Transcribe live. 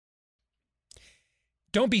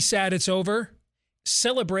Don't be sad it's over.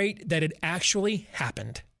 Celebrate that it actually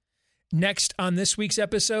happened. Next on this week's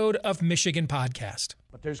episode of Michigan Podcast.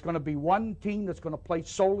 But there's going to be one team that's going to play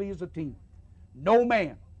solely as a team. No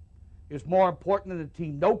man is more important than the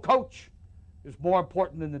team. No coach is more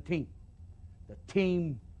important than the team. The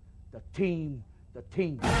team, the team, the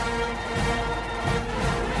team. Looks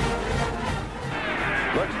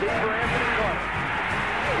deep for Anthony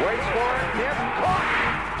Carter. Waits for it. Hit. Caught.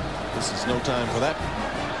 This is no time for that.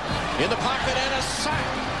 In the pocket and a sack.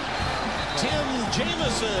 Tim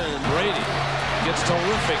Jamison. Brady gets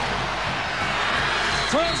terrific.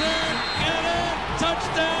 Throws it and a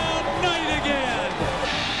touchdown. Knight again.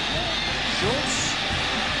 Schultz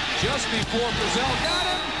just before Brazil got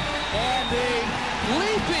him. And a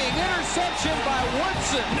leaping interception by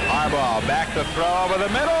Woodson. Harbaugh back to throw over the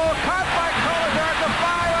middle. Caught by Collier at the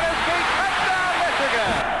 5 on his feet. Touchdown,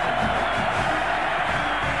 Michigan.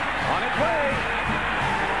 On its way.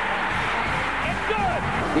 It's good.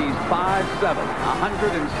 He's 5'7",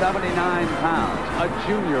 179 pounds, a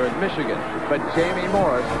junior at Michigan. But Jamie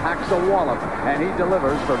Morris packs a wallop, and he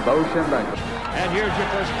delivers for Bo Schembechler. And here's your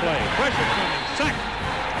first play. Pressure coming. Sack.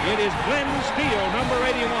 It is Glenn Steele, number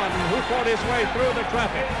 81, who fought his way through the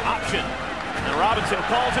traffic. Option. And Robinson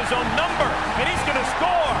calls his own number, and he's going to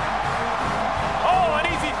score. Oh, an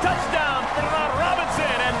easy touchdown for Robinson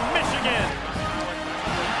and Michigan.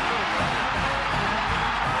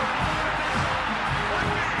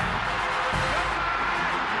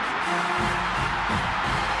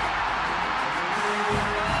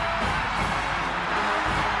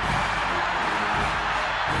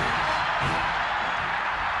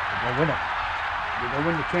 Win it. We're going to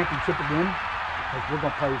win the championship again because we're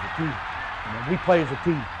going to play as a team. And when we play as a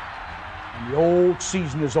team and the old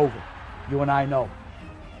season is over, you and I know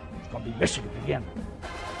it's going to be Michigan again.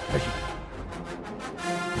 Michigan.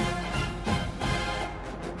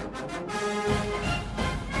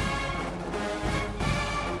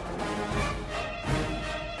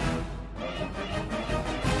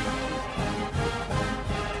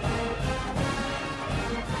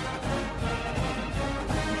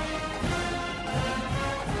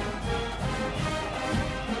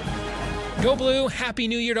 Go Blue. Happy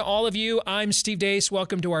New Year to all of you. I'm Steve Deace.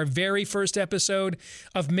 Welcome to our very first episode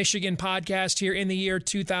of Michigan Podcast here in the year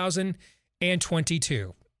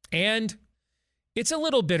 2022. And it's a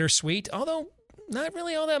little bittersweet, although not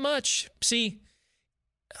really all that much. See,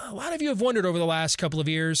 a lot of you have wondered over the last couple of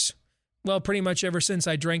years, well, pretty much ever since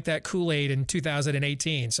I drank that Kool-Aid in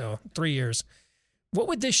 2018, so 3 years. What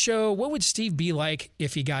would Steve be like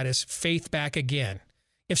if he got his faith back again?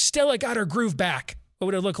 If Stella got her groove back, what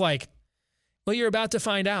would it look like? Well, you're about to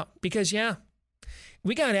find out because, yeah,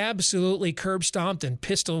 we got absolutely curb stomped and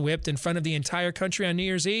pistol whipped in front of the entire country on New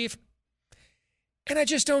Year's Eve. And I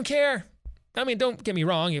just don't care. I mean, don't get me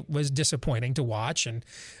wrong. It was disappointing to watch, and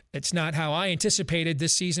it's not how I anticipated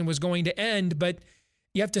this season was going to end. But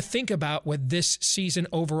you have to think about what this season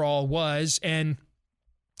overall was. And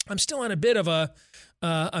I'm still on a bit of a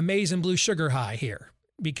maize and blue sugar high here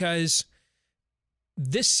because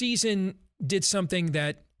this season did something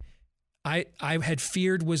that I had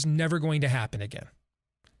feared was never going to happen again.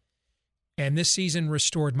 And this season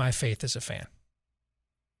restored my faith as a fan.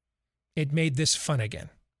 It made this fun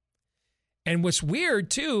again. And what's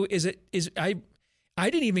weird too is I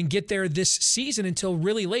didn't even get there this season until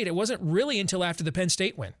really late. It wasn't really until after the Penn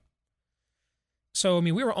State win. So, I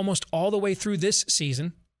mean, we were almost all the way through this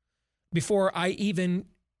season before I even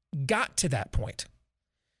got to that point.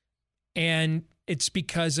 And it's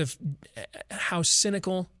because of how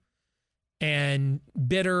cynical and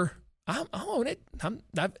bitter. I'll own it. I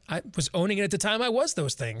was owning it at the time I was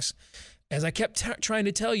those things. As I kept trying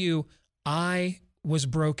to tell you, I was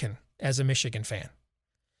broken as a Michigan fan.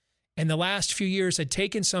 And the last few years had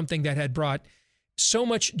taken something that had brought so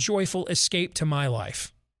much joyful escape to my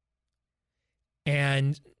life.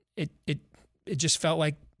 And it just felt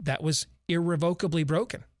like that was irrevocably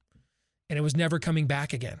broken. And it was never coming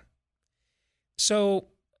back again. So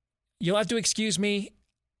you'll have to excuse me.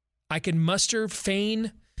 I can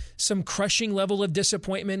feign some crushing level of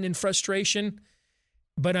disappointment and frustration,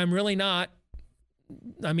 but I'm really not.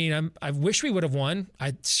 I mean, I wish we would have won.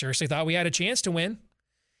 I seriously thought we had a chance to win.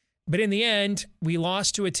 But in the end, we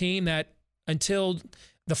lost to a team that until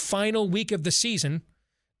the final week of the season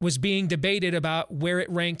was being debated about where it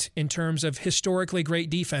ranked in terms of historically great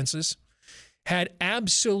defenses, had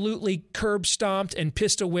absolutely curb stomped and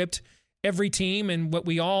pistol whipped every team, and what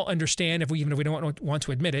we all understand, even if we don't want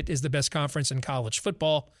to admit it, is the best conference in college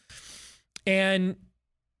football. And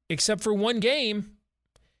except for one game,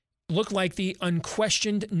 looked like the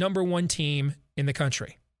unquestioned number one team in the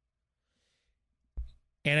country.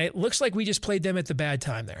 And it looks like we just played them at the bad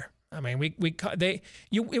time there. I mean,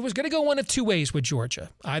 it was going to go one of two ways with Georgia.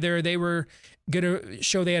 Either they were going to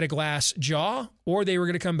show they had a glass jaw, or they were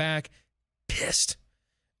going to come back pissed.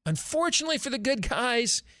 Unfortunately for the good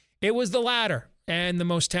guys, it was the latter, and the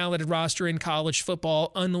most talented roster in college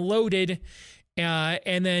football unloaded.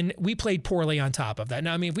 And then we played poorly on top of that.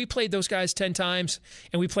 Now, I mean, if we played those guys 10 times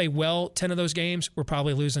and we played well 10 of those games, we're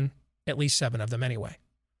probably losing at least 7 of them anyway.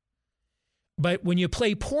 But when you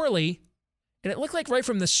play poorly, and it looked like right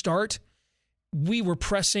from the start, we were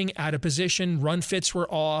pressing out of position. Run fits were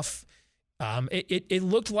off. It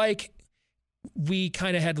looked like we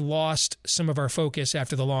kind of had lost some of our focus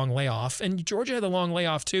after the long layoff. And Georgia had a long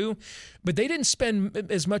layoff too, but they didn't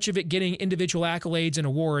spend as much of it getting individual accolades and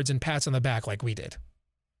awards and pats on the back like we did.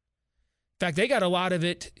 In fact, they got a lot of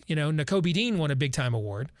it. Nakobe Dean won a big-time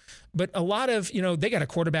award, but a lot of, they got a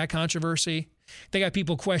quarterback controversy. They got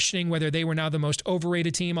people questioning whether they were now the most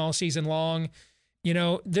overrated team all season long.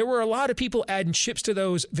 There were a lot of people adding chips to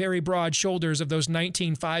those very broad shoulders of those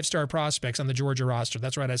 19 five-star prospects on the Georgia roster.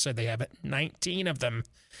 That's right, I said they have it. 19 of them.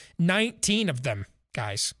 19 of them,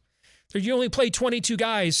 guys. So you only play 22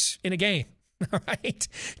 guys in a game, all right?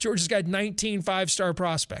 Georgia's got 19 five-star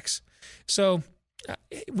prospects. So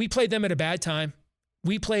we played them at a bad time.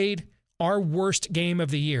 We played our worst game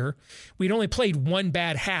of the year. We'd only played one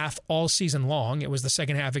bad half all season long. It was the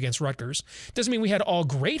second half against Rutgers. Doesn't mean we had all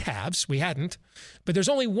great halves. We hadn't. But there's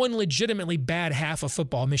only one legitimately bad half of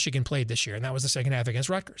football Michigan played this year, and that was the second half against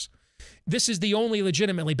Rutgers. This is the only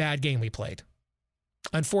legitimately bad game we played.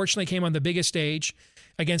 Unfortunately, came on the biggest stage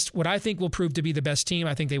against what I think will prove to be the best team.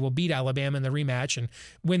 I think they will beat Alabama in the rematch and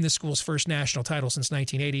win the school's first national title since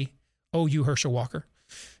 1980. OU Herschel Walker.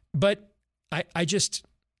 But I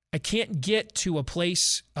can't get to a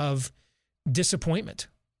place of disappointment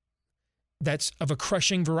that's of a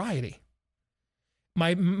crushing variety.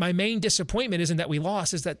 My main disappointment isn't that we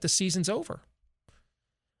lost, is that the season's over.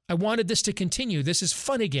 I wanted this to continue. This is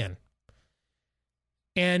fun again.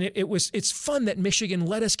 And it's fun that Michigan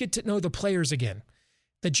let us get to know the players again,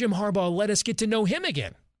 that Jim Harbaugh let us get to know him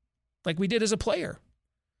again, like we did as a player.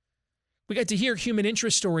 We got to hear human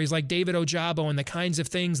interest stories like David Ojabo and the kinds of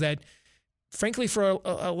things that, frankly, for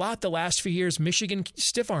a lot the last few years, Michigan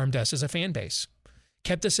stiff-armed us as a fan base,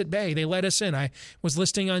 kept us at bay. They let us in. I was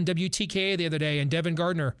listening on WTKA the other day, and Devin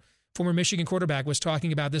Gardner, former Michigan quarterback, was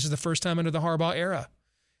talking about this is the first time under the Harbaugh era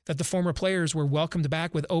that the former players were welcomed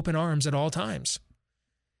back with open arms at all times.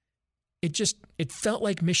 It felt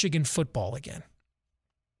like Michigan football again.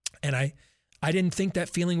 And I didn't think that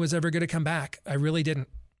feeling was ever going to come back. I really didn't.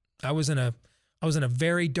 I was in a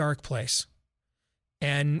very dark place.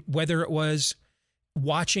 And whether it was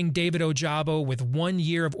watching David Ojabo with 1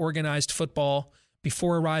 year of organized football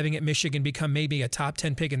before arriving at Michigan become maybe a top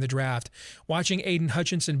 10 pick in the draft, watching Aiden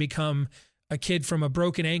Hutchinson become a kid from a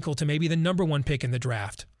broken ankle to maybe the number 1 pick in the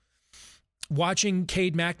draft, watching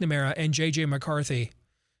Cade McNamara and J.J. McCarthy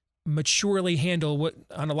maturely handle what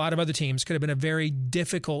on a lot of other teams could have been a very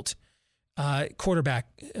difficult quarterback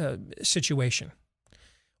situation.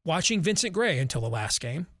 Watching Vincent Gray until the last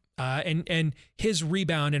game and his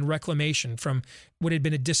rebound and reclamation from what had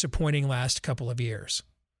been a disappointing last couple of years.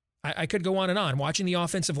 I could go on and on. Watching the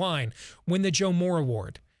offensive line win the Joe Moore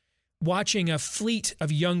Award. Watching a fleet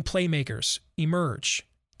of young playmakers emerge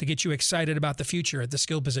to get you excited about the future at the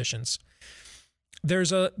skill positions.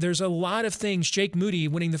 There's a lot of things. Jake Moody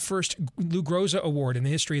winning the first Lou Groza Award in the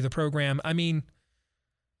history of the program. I mean,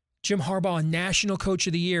 Jim Harbaugh, National Coach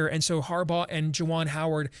of the Year, and so Harbaugh and Juwan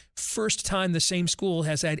Howard, first time the same school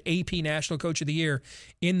has had AP National Coach of the Year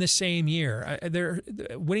in the same year. They're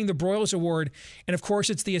winning the Broyles Award, and of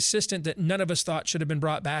course it's the assistant that none of us thought should have been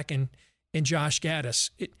brought back in Josh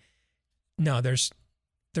Gaddis.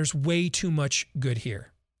 There's way too much good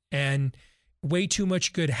here, and way too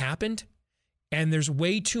much good happened, and there's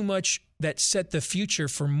way too much that set the future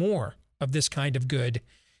for more of this kind of good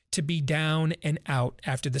to be down and out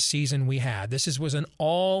after the season we had. This was an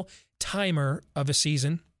all-timer of a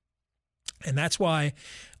season, and that's why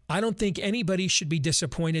I don't think anybody should be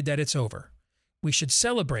disappointed that it's over. We should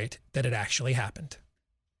celebrate that it actually happened.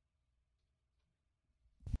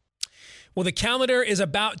 Well, the calendar is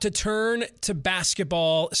about to turn to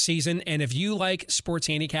basketball season, and if you like sports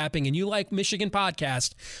handicapping and you like Michigan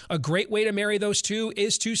Podcast, a great way to marry those two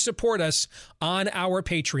is to support us on our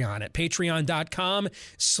Patreon at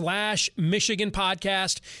patreon.com/Michigan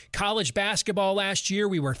Podcast. College basketball last year,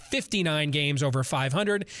 we were 59 games over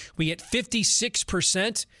 500. We hit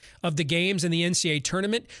 56% of the games in the NCAA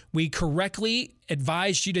tournament. We correctly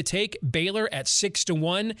advised you to take Baylor at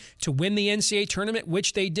 6-1 to win the NCAA tournament,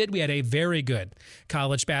 which they did. We had a very good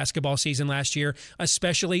college basketball season last year,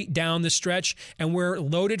 especially down the stretch, and we're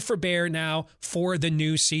loaded for bear now for the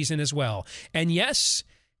new season as well. And yes,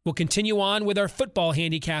 we'll continue on with our football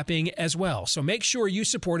handicapping as well. So make sure you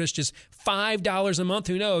support us, just $5 a month.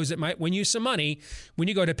 Who knows, it might win you some money when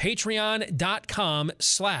you go to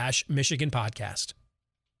patreon.com/Michigan Podcast.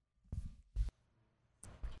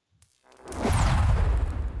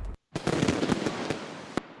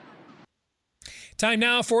 Time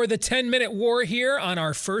now for the 10-minute war here on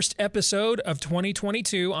our first episode of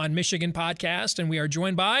 2022 on Michigan Podcast. And we are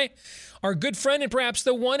joined by our good friend and perhaps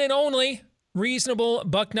the one and only reasonable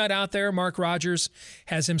bucknut out there. Mark Rogers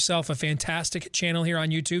has himself a fantastic channel here on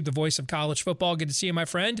YouTube, the voice of college football. Good to see you, my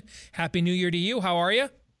friend. Happy New Year to you. How are you?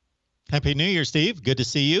 Happy New Year, Steve. Good to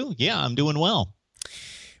see you. Yeah, I'm doing well.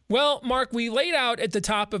 Well, Mark, we laid out at the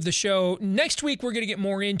top of the show, next week we're going to get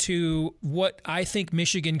more into what I think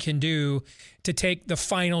Michigan can do to take the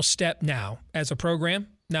final step now as a program,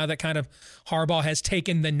 now that kind of Harbaugh has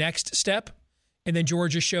taken the next step. And then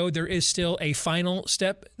Georgia showed there is still a final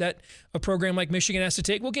step that a program like Michigan has to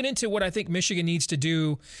take. We'll get into what I think Michigan needs to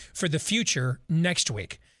do for the future next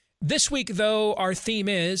week. This week, though, our theme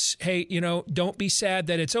is, hey, don't be sad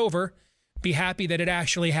that it's over. Be happy that it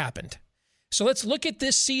actually happened. So let's look at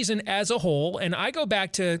this season as a whole. And I go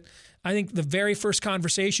back to, I think, the very first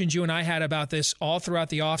conversations you and I had about this all throughout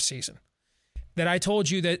the offseason, that I told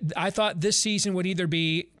you that I thought this season would either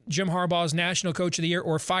be Jim Harbaugh's National Coach of the Year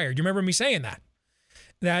or fired. You remember me saying that?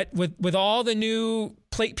 That with all the new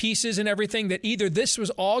plate pieces and everything, that either this was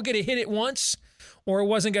all going to hit at once or it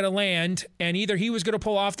wasn't going to land, and either he was going to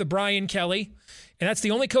pull off the Brian Kelly, and that's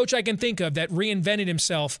the only coach I can think of that reinvented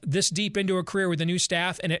himself this deep into a career with a new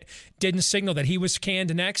staff, and it didn't signal that he was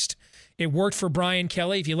canned next. It worked for Brian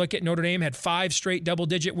Kelly. If you look at Notre Dame, had 5 straight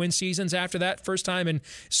double-digit win seasons after that, first time in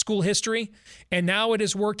school history, and now it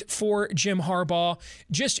has worked for Jim Harbaugh.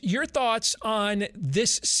 Just your thoughts on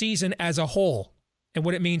this season as a whole and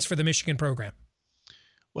what it means for the Michigan program.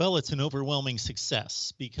 Well, it's an overwhelming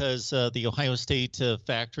success because the Ohio State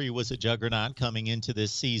factory was a juggernaut coming into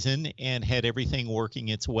this season and had everything working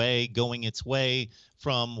its way, going its way,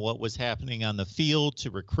 from what was happening on the field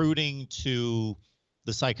to recruiting to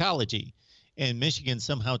the psychology. And Michigan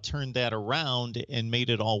somehow turned that around and made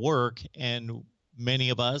it all work. And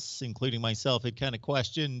many of us, including myself, had kind of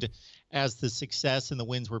questioned, as the success and the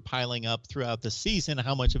wins were piling up throughout the season,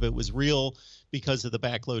 how much of it was real because of the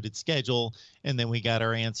backloaded schedule. And then we got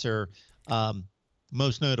our answer,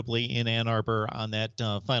 most notably in Ann Arbor on that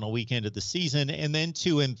final weekend of the season, and then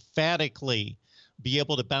to emphatically be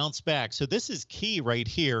able to bounce back. So this is key right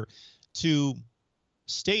here to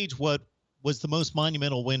stage what was the most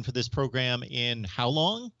monumental win for this program in how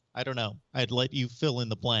long? I don't know. I'd let you fill in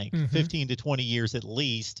the blank, 15 to 20 years at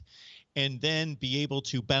least, and then be able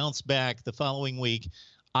to bounce back the following week.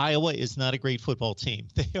 Iowa is not a great football team.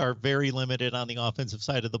 They are very limited on the offensive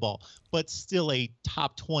side of the ball, but still a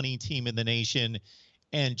top 20 team in the nation.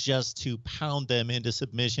 And just to pound them into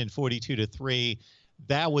submission 42-3,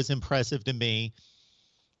 that was impressive to me.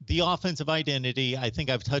 The offensive identity, I think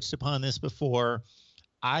I've touched upon this before.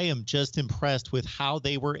 I am just impressed with how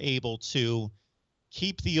they were able to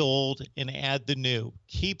keep the old and add the new,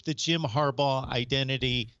 keep the Jim Harbaugh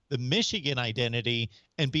identity, the Michigan identity,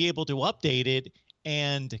 and be able to update it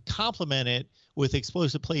and complement it with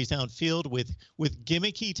explosive plays downfield, with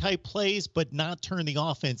gimmicky type plays, but not turn the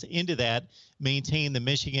offense into that, maintain the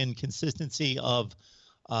Michigan consistency of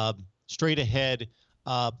straight ahead,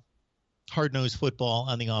 hard-nosed football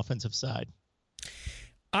on the offensive side.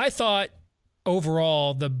 I thought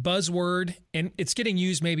overall, the buzzword, and it's getting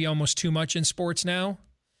used maybe almost too much in sports now,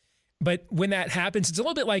 but when that happens, it's a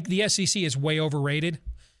little bit like the SEC is way overrated.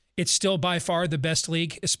 It's still by far the best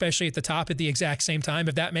league, especially at the top at the exact same time,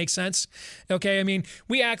 if that makes sense. Okay, I mean,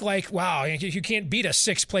 we act like, wow, you can't beat a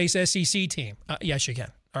sixth-place SEC team. Yes, you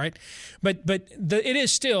can. All right. But it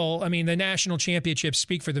is still, I mean, the national championships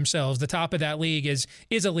speak for themselves. The top of that league is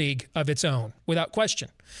a league of its own, without question.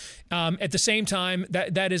 At the same time,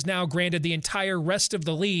 that is now granted the entire rest of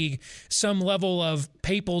the league some level of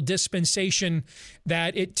papal dispensation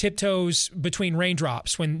that it tiptoes between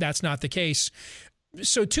raindrops when that's not the case.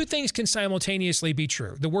 So two things can simultaneously be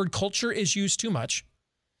true. The word culture is used too much,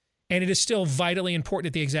 and it is still vitally important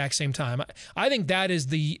at the exact same time. I think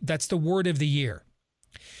that's the word of the year.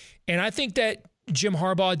 And I think that Jim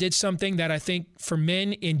Harbaugh did something that I think for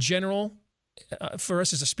men in general, for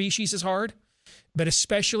us as a species, is hard, but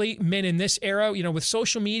especially men in this era, with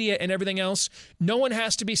social media and everything else, no one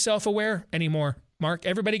has to be self-aware anymore. Mark.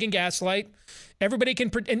 Everybody can gaslight. Everybody can,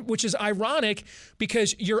 which is ironic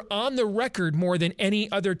because you're on the record more than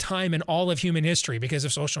any other time in all of human history because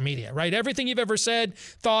of social media, right? Everything you've ever said,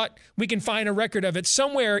 thought, we can find a record of it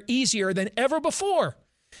somewhere easier than ever before.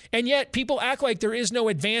 And yet people act like there is no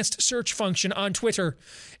advanced search function on Twitter,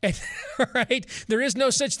 and, right? There is no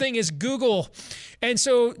such thing as Google. And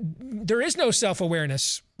so there is no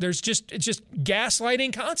self-awareness. It's just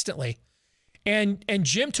gaslighting constantly. And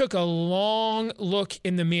Jim took a long look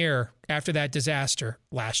in the mirror after that disaster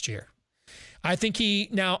last year. I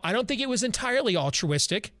don't think it was entirely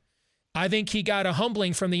altruistic. I think he got a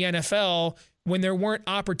humbling from the NFL when there weren't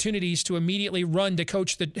opportunities to immediately run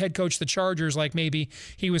to head coach the Chargers like maybe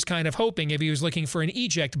he was kind of hoping if he was looking for an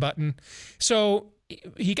eject button. So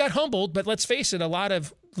he got humbled, but let's face it, a lot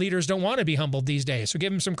of leaders don't want to be humbled these days. So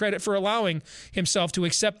give him some credit for allowing himself to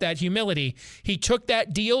accept that humility. He took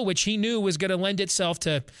that deal, which he knew was going to lend itself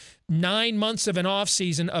to 9 months of an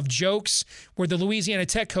offseason of jokes where the Louisiana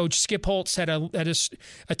Tech coach, Skip Holtz, had a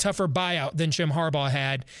tougher buyout than Jim Harbaugh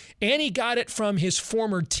had. And he got it from his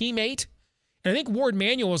former teammate. And I think Ward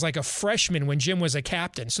Manuel was like a freshman when Jim was a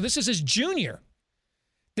captain. So this is his junior.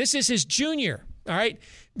 All right.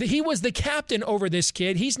 He was the captain over this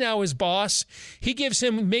kid. He's now his boss. He gives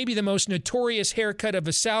him maybe the most notorious haircut of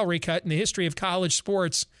a salary cut in the history of college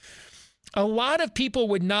sports. A lot of people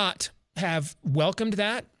would not have welcomed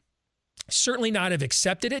that, certainly not have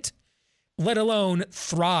accepted it, let alone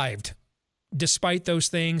thrived despite those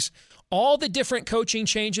things. All the different coaching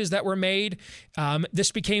changes that were made,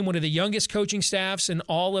 this became one of the youngest coaching staffs in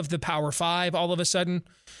all of the Power Five all of a sudden.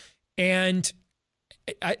 And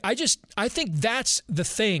I think that's the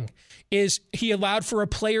thing, is he allowed for a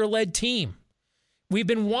player-led team. We've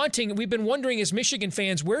been wondering as Michigan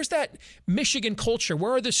fans, where's that Michigan culture?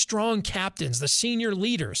 Where are the strong captains, the senior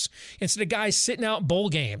leaders, instead of guys sitting out bowl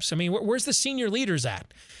games? I mean, where's the senior leaders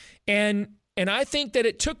at? And I think that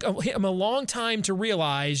it took him a long time to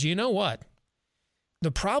realize, you know what?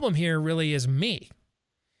 The problem here really is me.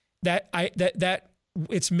 That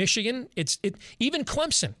it's Michigan, even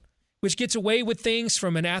Clemson, which gets away with things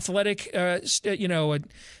from an athletic,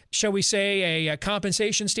 shall we say, a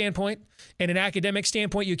compensation standpoint and an academic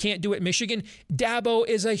standpoint. You can't do it. Michigan. Dabo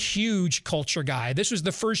is a huge culture guy. This was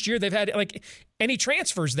the first year they've had any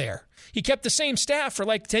transfers there. He kept the same staff for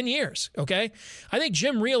 10 years. Okay. I think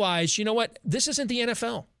Jim realized, you know what? This isn't the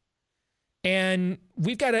NFL. And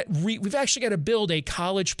we've actually got to build a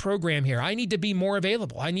college program here. I need to be more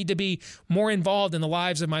available. I need to be more involved in the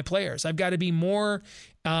lives of my players. I've got to be more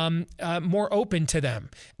open to them.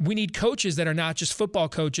 We need coaches that are not just football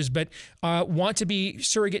coaches, but want to be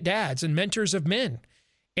surrogate dads and mentors of men.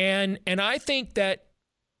 And I think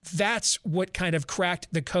that's what kind of cracked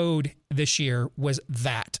the code this year, was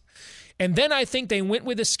that. And then I think they went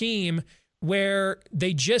with a scheme where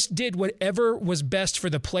they just did whatever was best for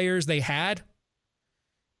the players they had.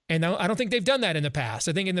 And I don't think they've done that in the past.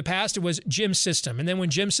 I think in the past it was Jim's system. And then when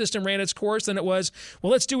Jim's system ran its course, then it was,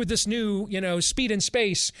 well, let's do with this new, speed and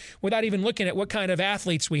space without even looking at what kind of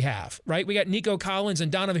athletes we have, right? We got Nico Collins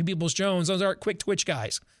and Donovan Peoples-Jones. Those aren't quick twitch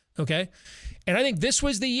guys, okay? And I think this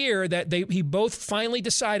was the year that he both finally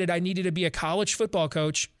decided I needed to be a college football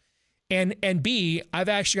coach, and B, I've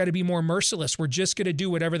actually got to be more merciless. We're just going to do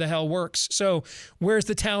whatever the hell works. So where's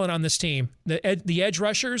the talent on this team? The edge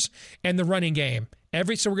rushers and the running game.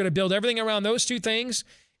 So we're going to build everything around those two things,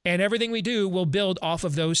 and everything we do will build off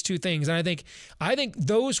of those two things. And I think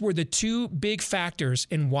those were the two big factors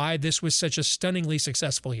in why this was such a stunningly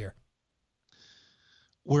successful year.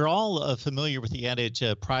 We're all familiar with the adage,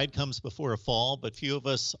 pride comes before a fall, but few of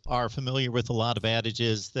us are familiar with a lot of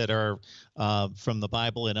adages that are from the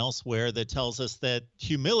Bible and elsewhere that tells us that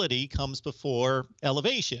humility comes before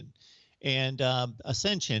elevation and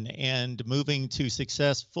ascension and moving to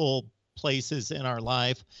successful places in our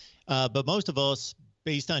life. But most of us,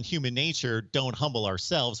 based on human nature, don't humble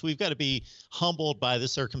ourselves. We've got to be humbled by the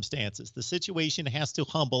circumstances. The situation has to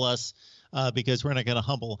humble us because we're not going to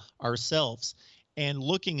humble ourselves. And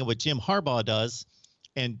looking at what Jim Harbaugh does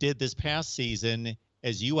and did this past season,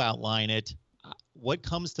 as you outline it, what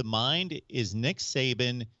comes to mind is Nick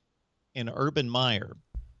Saban and Urban Meyer.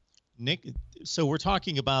 So we're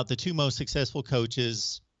talking about the two most successful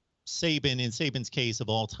coaches, Saban, in Saban's case, of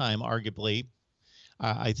all time, arguably.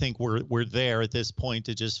 I think we're there at this point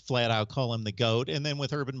to just flat out call him the GOAT. And then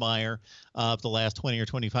with Urban Meyer of the last 20 or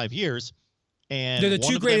 25 years. And they're the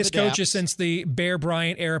two greatest coaches since the Bear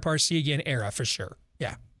Bryant era, Parsegian era, for sure.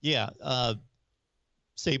 Yeah. Yeah.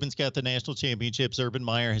 Saban's got the national championships. Urban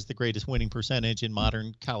Meyer has the greatest winning percentage in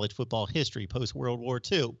modern college football history, post-World War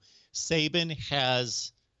II. Saban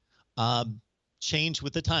has change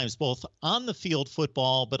with the times, both on the field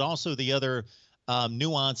football, but also the other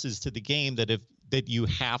nuances to the game that you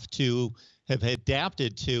have to have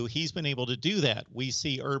adapted to. He's been able to do that. We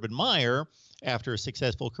see Urban Meyer, after a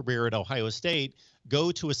successful career at Ohio State,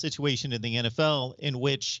 go to a situation in the NFL in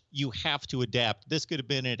which you have to adapt. This could have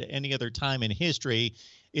been at any other time in history.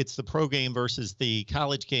 It's the pro game versus the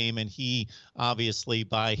college game, and he obviously,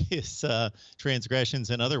 by his transgressions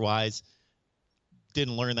and otherwise,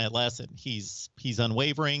 didn't learn that lesson. He's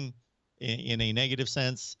unwavering in a negative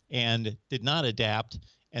sense and did not adapt,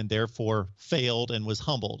 and therefore failed and was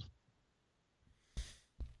humbled.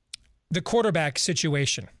 The quarterback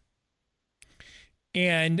situation.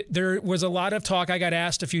 And there was a lot of talk. I got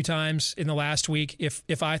asked a few times in the last week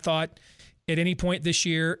if I thought at any point this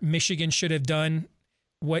year Michigan should have done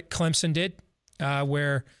what Clemson did,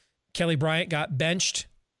 where Kelly Bryant got benched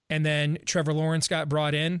and then Trevor Lawrence got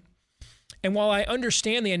brought in. And while I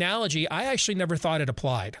understand the analogy, I actually never thought it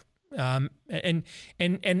applied. And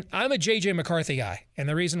I'm a J.J. McCarthy guy. And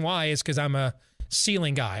the reason why is because I'm a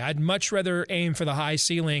ceiling guy. I'd much rather aim for the high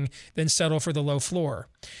ceiling than settle for the low floor.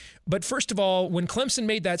 But first of all, when Clemson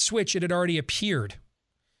made that switch, it had already appeared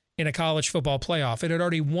in a college football playoff. It had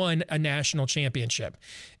already won a national championship.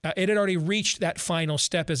 It had already reached that final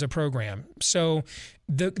step as a program. So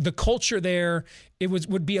the culture there,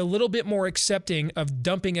 would be a little bit more accepting of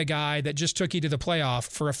dumping a guy that just took you to the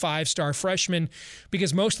playoff for a 5-star freshman,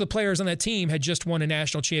 because most of the players on that team had just won a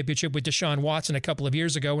national championship with Deshaun Watson a couple of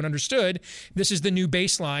years ago and understood this is the new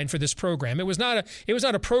baseline for this program. It was not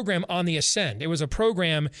a program on the ascend. It was a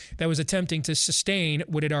program that was attempting to sustain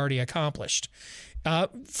what it already accomplished.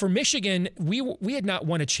 For Michigan, we had not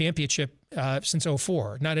won a championship since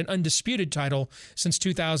 2004, not an undisputed title since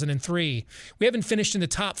 2003. We haven't finished in the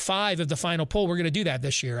top 5 of the final poll. We're going to do that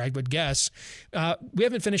this year, I would guess. We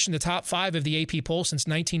haven't finished in the top 5 of the AP poll since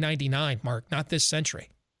 1999, Mark, not this century,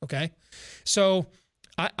 okay? So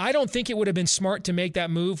I don't think it would have been smart to make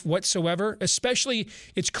that move whatsoever, especially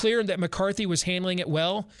it's clear that McCarthy was handling it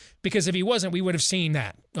well, because if he wasn't, we would have seen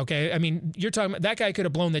that, okay? I mean, you're talking about that guy could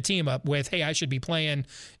have blown the team up with, hey, I should be playing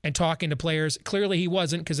and talking to players. Clearly he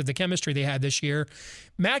wasn't because of the chemistry they had this year.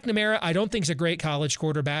 McNamara, I don't think is a great college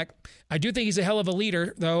quarterback. I do think he's a hell of a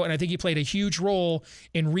leader, though, and I think he played a huge role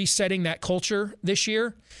in resetting that culture this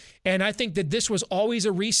year. And I think that this was always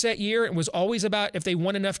a reset year. It was always about if they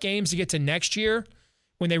won enough games to get to next year,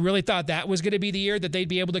 when they really thought that was going to be the year that they'd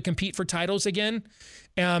be able to compete for titles again.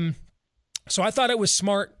 So I thought it was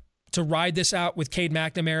smart to ride this out with Cade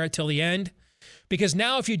McNamara till the end, because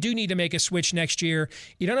now if you do need to make a switch next year,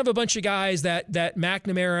 you don't have a bunch of guys that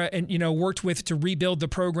McNamara and worked with to rebuild the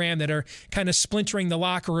program that are kind of splintering the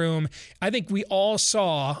locker room. I think we all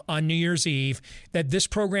saw on New Year's Eve that this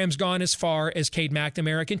program's gone as far as Cade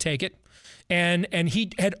McNamara can take it, and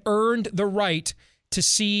he had earned the right to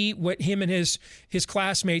see what him and his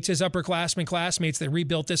classmates, his upperclassmen classmates that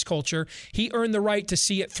rebuilt this culture, he earned the right to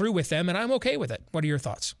see it through with them, and I'm okay with it. What are your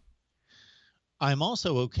thoughts? I'm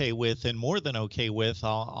also okay with, and more than okay with,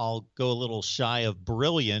 I'll go a little shy of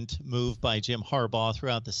brilliant move by Jim Harbaugh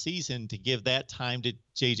throughout the season to give that time to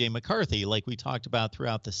J.J. McCarthy. Like we talked about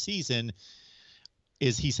throughout the season,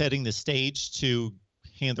 is he setting the stage to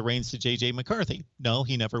hand the reins to J.J. McCarthy? No,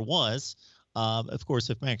 he never was. Of course,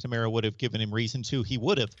 if McNamara would have given him reason to, he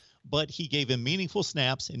would have. But he gave him meaningful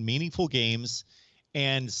snaps in meaningful games,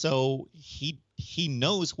 and so he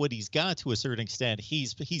knows what he's got to a certain extent.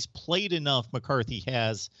 He's played enough, McCarthy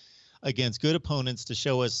has, against good opponents to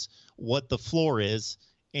show us what the floor is,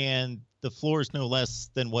 and the floor is no less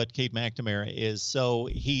than what Cade McNamara is. So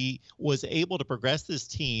he was able to progress this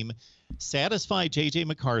team, satisfy J.J.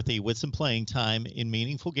 McCarthy with some playing time in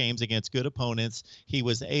meaningful games against good opponents. He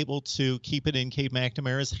was able to keep it in Cade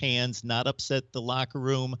McNamara's hands, not upset the locker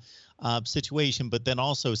room situation, but then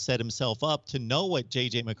also set himself up to know what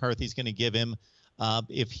J.J. McCarthy's going to give him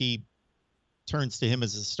if he turns to him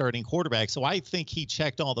as a starting quarterback. So I think he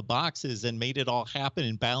checked all the boxes and made it all happen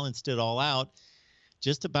and balanced it all out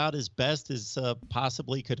just about as best as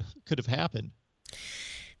possibly could have happened.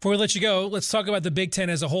 Before we let you go, let's talk about the Big Ten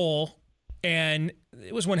as a whole. And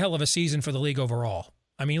it was one hell of a season for the league overall.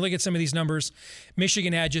 I mean, look at some of these numbers.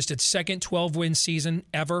 Michigan had just its second 12-win season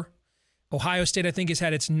ever. Ohio State, I think, has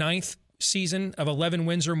had its 9th season of 11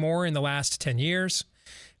 wins or more in the last 10 years.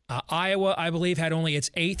 Iowa, I believe, had only its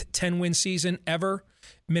 8th 10-win season ever.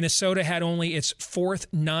 Minnesota had only its 4th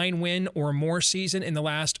 9-win or more season in the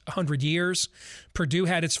last 100 years. Purdue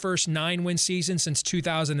had its first 9-win season since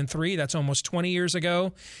 2003. That's almost 20 years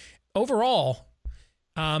ago. Overall,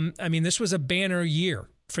 I mean, this was a banner year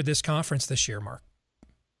for this conference this year, Mark.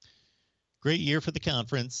 Great year for the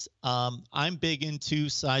conference. I'm big into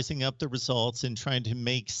sizing up the results and trying to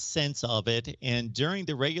make sense of it. And during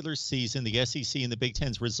the regular season, the SEC and the Big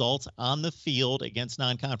Ten's results on the field against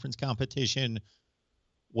non-conference competition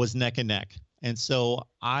was neck and neck. And so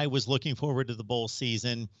I was looking forward to the bowl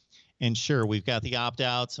season. And sure, we've got the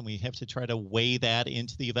opt-outs, and we have to try to weigh that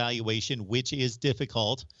into the evaluation, which is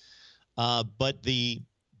difficult. But the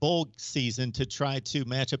bowl season to try to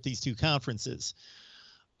match up these two conferences.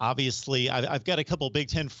 Obviously, I've got a couple of Big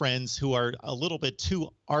Ten friends who are a little bit too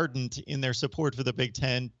ardent in their support for the Big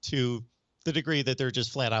Ten to the degree that they're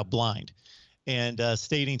just flat out blind and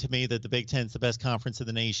stating to me that the Big Ten's the best conference in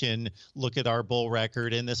the nation. Look at our bowl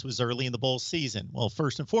record. And this was early in the bowl season. Well,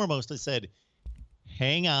 first and foremost, I said,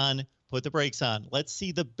 hang on, put the brakes on. Let's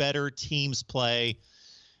see the better teams play.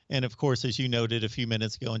 And, of course, as you noted a few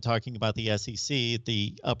minutes ago in talking about the SEC,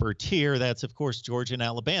 the upper tier, that's, of course, Georgia and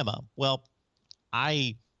Alabama. Well,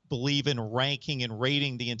 I believe in ranking and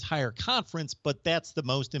rating the entire conference, but that's the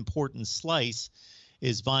most important slice,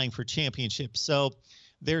 is vying for championships. So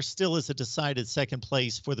there still is a decided second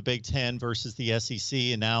place for the Big Ten versus the SEC.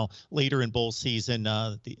 And now later in bowl season,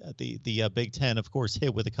 the Big Ten, of course,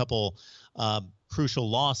 hit with a couple crucial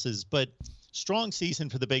losses, but strong season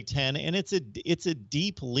for the Big Ten, and it's a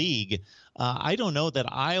deep league. I don't know that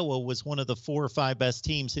Iowa was one of the 4 or 5 best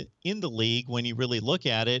teams in the league when you really look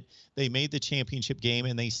at it. They made the championship game,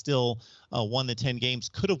 and they still won the 10 games.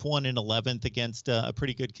 Could have won in 11th against a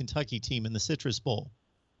pretty good Kentucky team in the Citrus Bowl.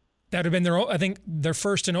 That would have been their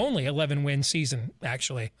first and only 11-win season,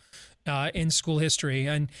 actually, in school history.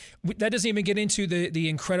 And that doesn't even get into the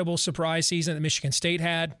incredible surprise season that Michigan State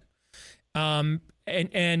had.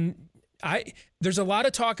 There's a lot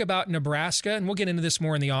of talk about Nebraska, and we'll get into this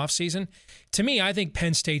more in the offseason. To me, I think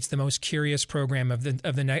Penn State's the most curious program of this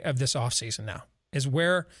offseason now. Is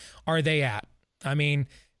where are they at? I mean,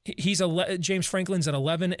 James Franklin's at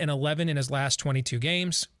 11-11 in his last 22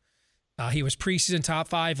 games. He was preseason top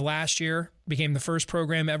 5 last year. Became the first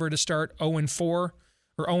program ever to start 0-4 or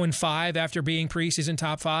 0-5 after being preseason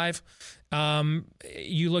top 5.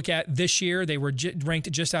 You look at this year; they were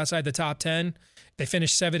ranked just outside the top 10. They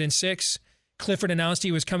finished 7-6. Clifford announced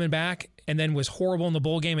he was coming back and then was horrible in the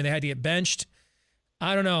bowl game and they had to get benched.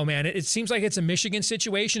 I don't know, man. It seems like it's a Michigan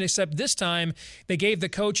situation, except this time they gave the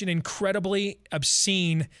coach an incredibly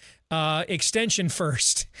obscene extension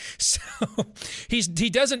first. So he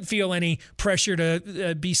doesn't feel any pressure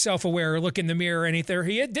to be self-aware or look in the mirror or anything.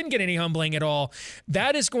 He didn't get any humbling at all.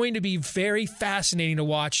 That is going to be very fascinating to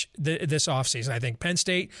watch this offseason. I think Penn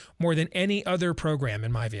State more than any other program,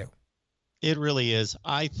 in my view. It really is.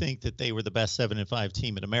 I think that they were the best 7-5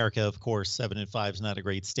 team in America. Of course, 7-5 is not a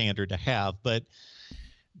great standard to have, but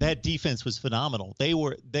that defense was phenomenal. They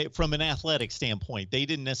from an athletic standpoint, they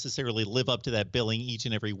didn't necessarily live up to that billing each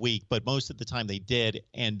and every week, but most of the time they did,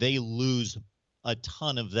 and they lose a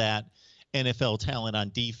ton of that NFL talent on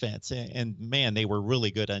defense. And man, they were really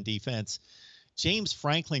good on defense. James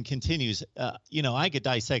Franklin continues. I could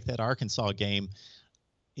dissect that Arkansas game.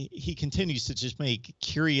 He continues to just make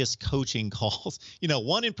curious coaching calls.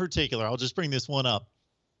 One in particular, I'll just bring this one up.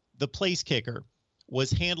 The place kicker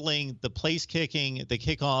was handling the place kicking, the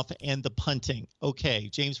kickoff, and the punting. Okay,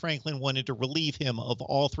 James Franklin wanted to relieve him of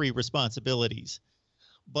all 3 responsibilities.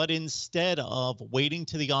 But instead of waiting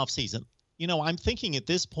to the offseason, I'm thinking at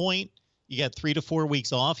this point, you got 3 to 4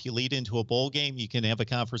 weeks off. You lead into a bowl game. You can have a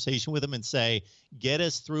conversation with him and say, get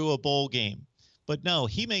us through a bowl game. But no,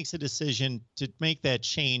 he makes a decision to make that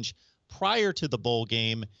change prior to the bowl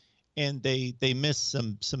game, and they miss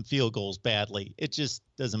some field goals badly. It just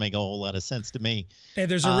doesn't make a whole lot of sense to me. Hey,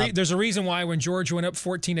 there's a reason why when Georgia went up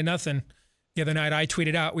 14-0 the other night, I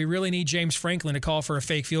tweeted out, we really need James Franklin to call for a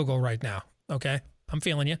fake field goal right now. Okay, I'm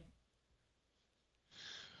feeling you.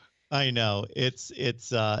 I know it's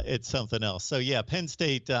something else. So yeah, Penn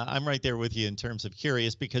State, I'm right there with you in terms of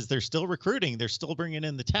curious because they're still recruiting, they're still bringing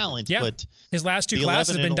in the talent. Yeah, but his last 2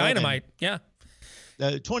 classes have been dynamite. Yeah,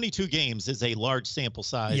 22 games is a large sample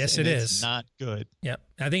size. Yes, it is. It's not good. Yeah,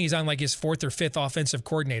 I think he's on like his 4th or 5th offensive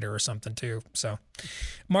coordinator or something too. So,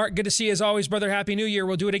 Mark, good to see you as always, brother. Happy New Year.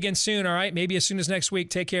 We'll do it again soon. All right, maybe as soon as next week.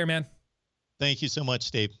 Take care, man. Thank you so much,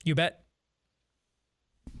 Steve. You bet.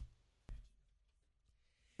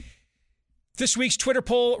 This week's Twitter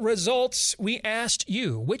poll results, we asked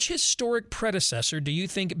you, which historic predecessor do you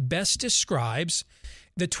think best describes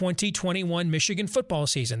the 2021 Michigan football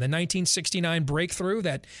season, the 1969 breakthrough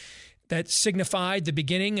that signified the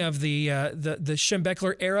beginning of the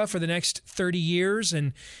Schembechler era for the next 30 years,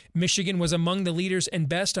 and Michigan was among the leaders and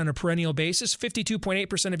best on a perennial basis.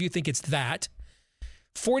 52.8% of you think it's that.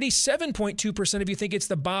 47.2% of you think it's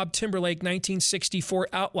the Bob Timberlake 1964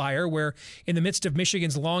 outlier, where in the midst of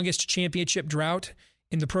Michigan's longest championship drought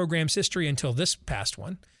in the program's history until this past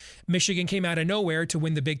one, Michigan came out of nowhere to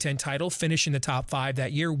win the Big Ten title, finish in the top 5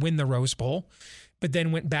 that year, win the Rose Bowl, but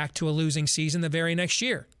then went back to a losing season the very next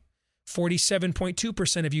year.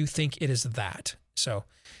 47.2% of you think it is that. So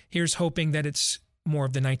here's hoping that it's more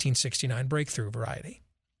of the 1969 breakthrough variety.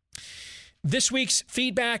 This week's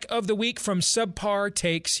feedback of the week from Subpar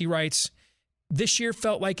Takes. He writes, this year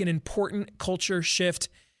felt like an important culture shift.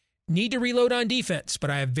 Need to reload on defense, but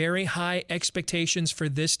I have very high expectations for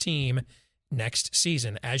this team next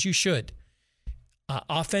season, as you should.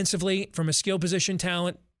 Offensively, from a skill position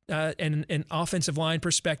talent and an offensive line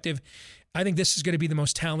perspective, I think this is going to be the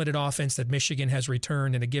most talented offense that Michigan has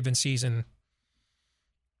returned in a given season.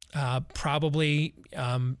 Probably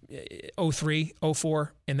 03,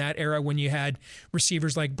 04, in that era when you had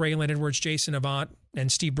receivers like Braylon Edwards, Jason Avant,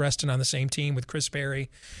 and Steve Breston on the same team with Chris Berry.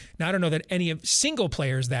 Now, I don't know that any of single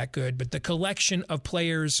players that good, but the collection of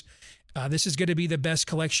players, this is going to be the best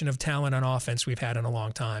collection of talent on offense we've had in a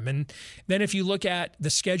long time. And then if you look at the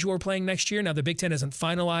schedule we're playing next year, now the Big Ten hasn't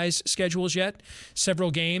finalized schedules yet. Several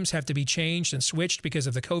games have to be changed and switched because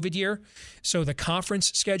of the COVID year. So the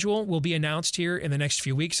conference schedule will be announced here in the next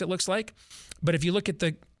few weeks, it looks like. But if you look at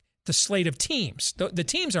the slate of teams, the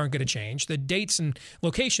teams aren't going to change. The dates and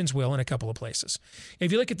locations will in a couple of places.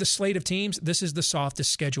 If you look at the slate of teams, this is the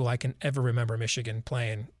softest schedule I can ever remember Michigan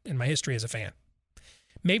playing in my history as a fan.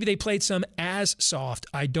 Maybe they played some as soft.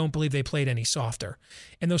 I don't believe they played any softer.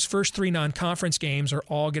 And those first 3 non-conference games are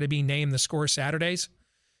all going to be Name the Score Saturdays.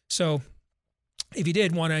 So if you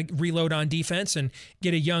did want to reload on defense and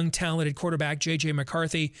get a young, talented quarterback, J.J.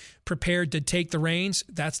 McCarthy, prepared to take the reins,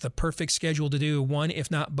 that's the perfect schedule to do one,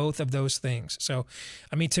 if not both of those things. So,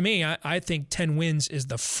 I mean, to me, I think 10 wins is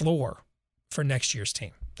the floor for next year's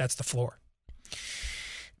team. That's the floor.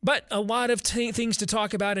 But a lot of things to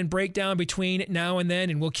talk about and break down between now and then,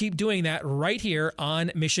 and we'll keep doing that right here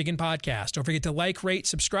on Michigan Podcast. Don't forget to like, rate,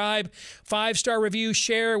 subscribe, 5-star review,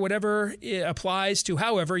 share, whatever applies to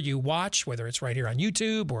however you watch, whether it's right here on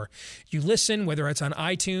YouTube or you listen, whether it's on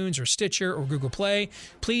iTunes or Stitcher or Google Play.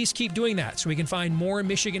 Please keep doing that so we can find more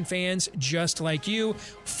Michigan fans just like you.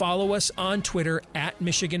 Follow us on Twitter at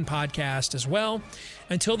Michigan Podcast as well.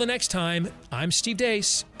 Until the next time, I'm Steve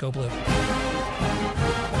Deace. Go Blue.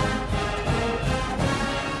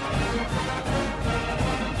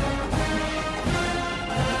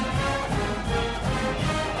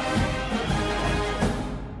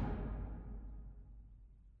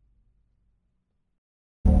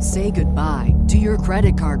 Say goodbye to your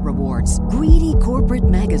credit card rewards. Greedy corporate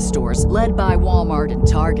mega stores, led by Walmart and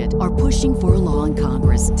Target, are pushing for a law in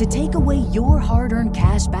Congress to take away your hard-earned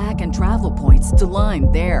cash back and travel points to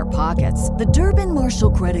line their pockets. The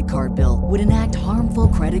Durbin-Marshall credit card bill would enact harmful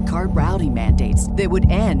credit card routing mandates that would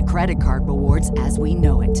end credit card rewards as we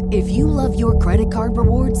know it. If you love your credit card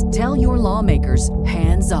rewards, tell your lawmakers,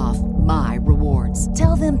 hands off my rewards.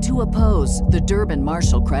 Tell them to oppose the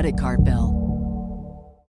Durbin-Marshall credit card bill.